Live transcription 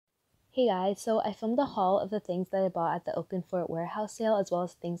Hey guys, so I filmed a haul of the things that I bought at the Oakland Fort warehouse sale as well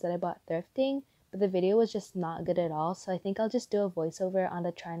as things that I bought thrifting, but the video was just not good at all, so I think I'll just do a voiceover on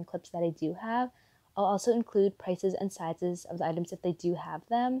the try-on clips that I do have. I'll also include prices and sizes of the items if they do have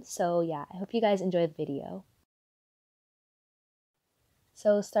them, so yeah, I hope you guys enjoy the video.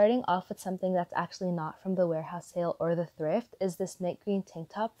 So starting off with something that's actually not from the warehouse sale or the thrift is this mint green tank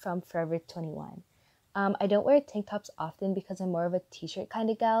top from Forever 21. I don't wear tank tops often because I'm more of a t-shirt kind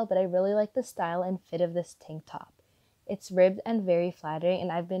of gal, but I really like the style and fit of this tank top. It's ribbed and very flattering,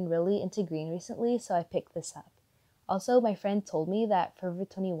 and I've been really into green recently, so I picked this up. Also, my friend told me that Forever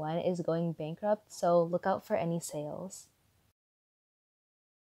 21 is going bankrupt, so look out for any sales.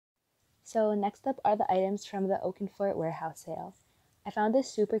 So next up are the items from the Oakland Fort warehouse sale. I found this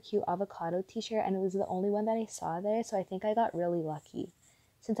super cute avocado t-shirt and it was the only one that I saw there, so I think I got really lucky.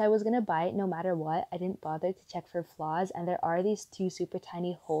 Since I was gonna buy it no matter what, I didn't bother to check for flaws, and there are these two super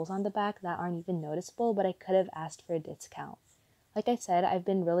tiny holes on the back that aren't even noticeable, but I could have asked for a discount. Like I said, I've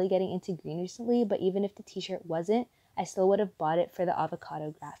been really getting into green recently, but even if the t-shirt wasn't, I still would have bought it for the avocado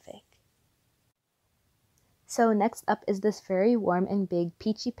graphic. So next up is this very warm and big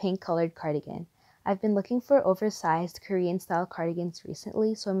peachy pink colored cardigan. I've been looking for oversized Korean style cardigans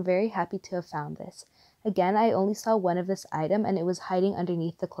recently, so I'm very happy to have found this. Again, I only saw one of this item and it was hiding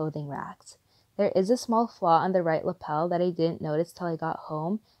underneath the clothing racks. There is a small flaw on the right lapel that I didn't notice till I got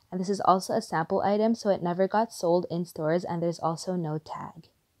home, and this is also a sample item, so it never got sold in stores and there's also no tag.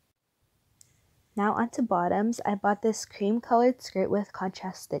 Now onto bottoms. I bought this cream colored skirt with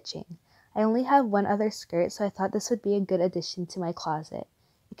contrast stitching. I only have one other skirt, so I thought this would be a good addition to my closet.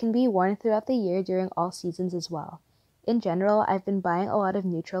 It can be worn throughout the year during all seasons as well. In general, I've been buying a lot of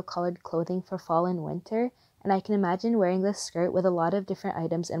neutral colored clothing for fall and winter, and I can imagine wearing this skirt with a lot of different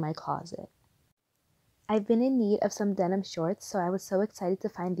items in my closet. I've been in need of some denim shorts, so I was so excited to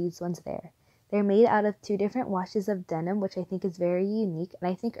find these ones there. They're made out of two different washes of denim, which I think is very unique, and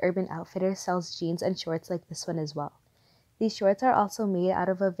I think Urban Outfitters sells jeans and shorts like this one as well. These shorts are also made out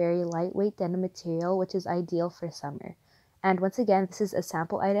of a very lightweight denim material, which is ideal for summer. And once again, this is a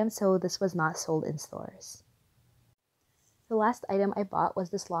sample item, so this was not sold in stores. The last item I bought was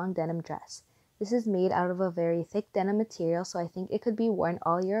this long denim dress. This is made out of a very thick denim material, so I think it could be worn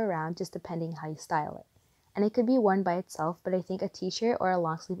all year round, just depending how you style it. And it could be worn by itself, but I think a t-shirt or a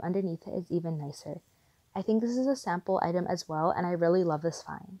long sleeve underneath it is even nicer. I think this is a sample item as well, and I really love this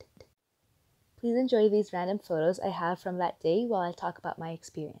find. Please enjoy these random photos I have from that day while I talk about my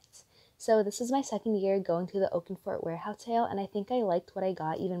experience. So this is my second year going to the Oakland Fort warehouse sale, and I think I liked what I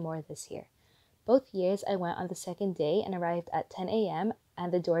got even more this year. Both years I went on the second day and arrived at 10 a.m.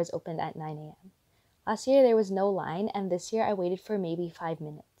 and the doors opened at 9 a.m. Last year there was no line, and this year I waited for maybe 5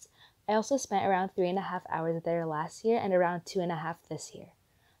 minutes. I also spent around 3.5 hours there last year and around 2.5 this year.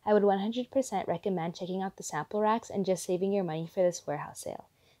 I would 100% recommend checking out the sample racks and just saving your money for this warehouse sale.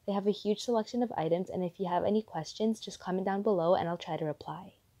 They have a huge selection of items, and if you have any questions, just comment down below and I'll try to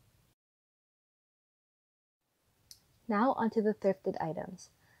reply. Now onto the thrifted items.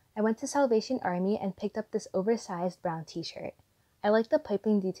 I went to Salvation Army and picked up this oversized brown t-shirt. I like the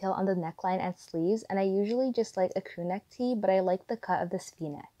piping detail on the neckline and sleeves, and I usually just like a crew neck tee, but I like the cut of this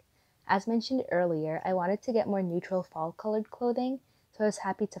v-neck. As mentioned earlier, I wanted to get more neutral fall colored clothing, so I was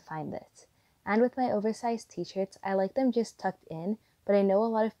happy to find this. And with my oversized t-shirts, I like them just tucked in, but I know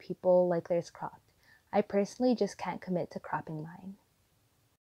a lot of people like theirs cropped. I personally just can't commit to cropping mine.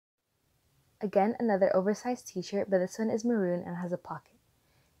 Again, another oversized t-shirt, but this one is maroon and has a pocket.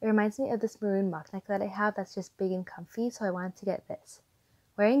 It reminds me of this maroon mock neck that I have that's just big and comfy, so I wanted to get this.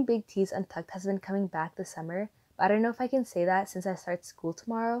 Wearing big tees untucked has been coming back this summer, but I don't know if I can say that since I start school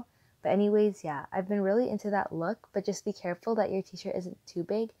tomorrow. But anyways, yeah, I've been really into that look, but just be careful that your t-shirt isn't too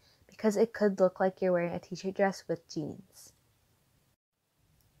big because it could look like you're wearing a t-shirt dress with jeans.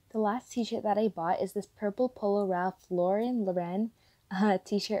 The last t-shirt that I bought is this purple Polo Ralph Lauren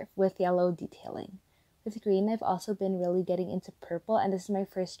t-shirt with yellow detailing. With green, I've also been really getting into purple, and this is my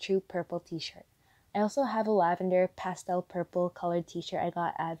first true purple t-shirt. I also have a lavender pastel purple colored t-shirt I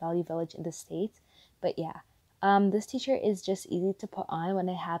got at Value Village in the States, but yeah, this t-shirt is just easy to put on when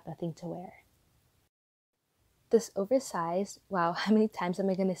I have nothing to wear. This oversized, wow, how many times am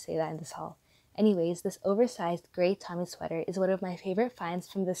I going to say that in this haul? Anyways, this oversized gray Tommy sweater is one of my favorite finds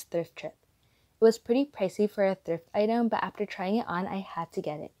from this thrift trip. It was pretty pricey for a thrift item, but after trying it on, I had to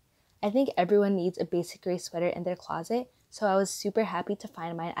get it. I think everyone needs a basic gray sweater in their closet, so I was super happy to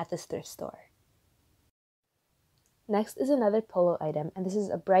find mine at this thrift store. Next is another polo item, and this is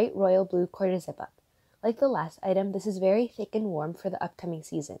a bright royal blue quarter zip up. Like the last item, this is very thick and warm for the upcoming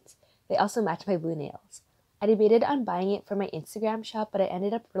seasons. They also match my blue nails. I debated on buying it for my Instagram shop, but I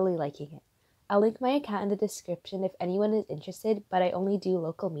ended up really liking it. I'll link my account in the description if anyone is interested, but I only do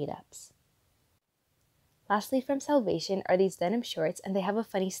local meetups. Lastly, from Salvation are these denim shorts, and they have a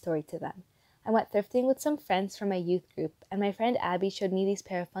funny story to them. I went thrifting with some friends from my youth group, and my friend Abby showed me these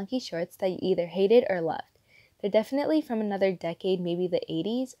pair of funky shorts that you either hated or loved. They're definitely from another decade, maybe the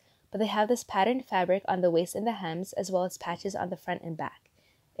 80s, but they have this patterned fabric on the waist and the hems, as well as patches on the front and back.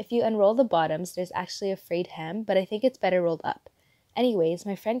 If you unroll the bottoms, there's actually a frayed hem, but I think it's better rolled up. Anyways,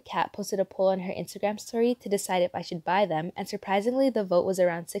 my friend Kat posted a poll on her Instagram story to decide if I should buy them, and surprisingly, the vote was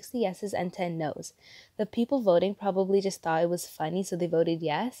around 60 yeses and 10 nos. The people voting probably just thought it was funny, so they voted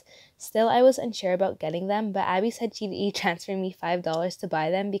yes. Still, I was unsure about getting them, but Abby said she'd e-transfer me $5 to buy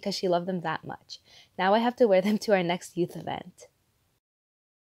them because she loved them that much. Now I have to wear them to our next youth event.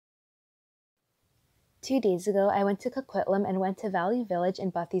 2 days ago, I went to Coquitlam and went to Valley Village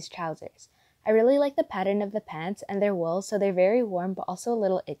and bought these trousers. I really like the pattern of the pants, and they're wool, so they're very warm but also a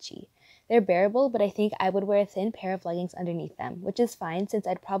little itchy. They're bearable, but I think I would wear a thin pair of leggings underneath them, which is fine since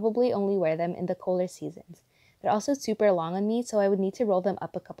I'd probably only wear them in the colder seasons. They're also super long on me, so I would need to roll them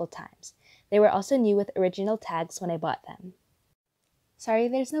up a couple times. They were also new with original tags when I bought them. Sorry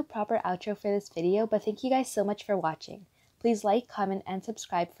there's no proper outro for this video, but thank you guys so much for watching. Please like, comment, and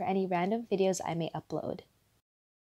subscribe for any random videos I may upload.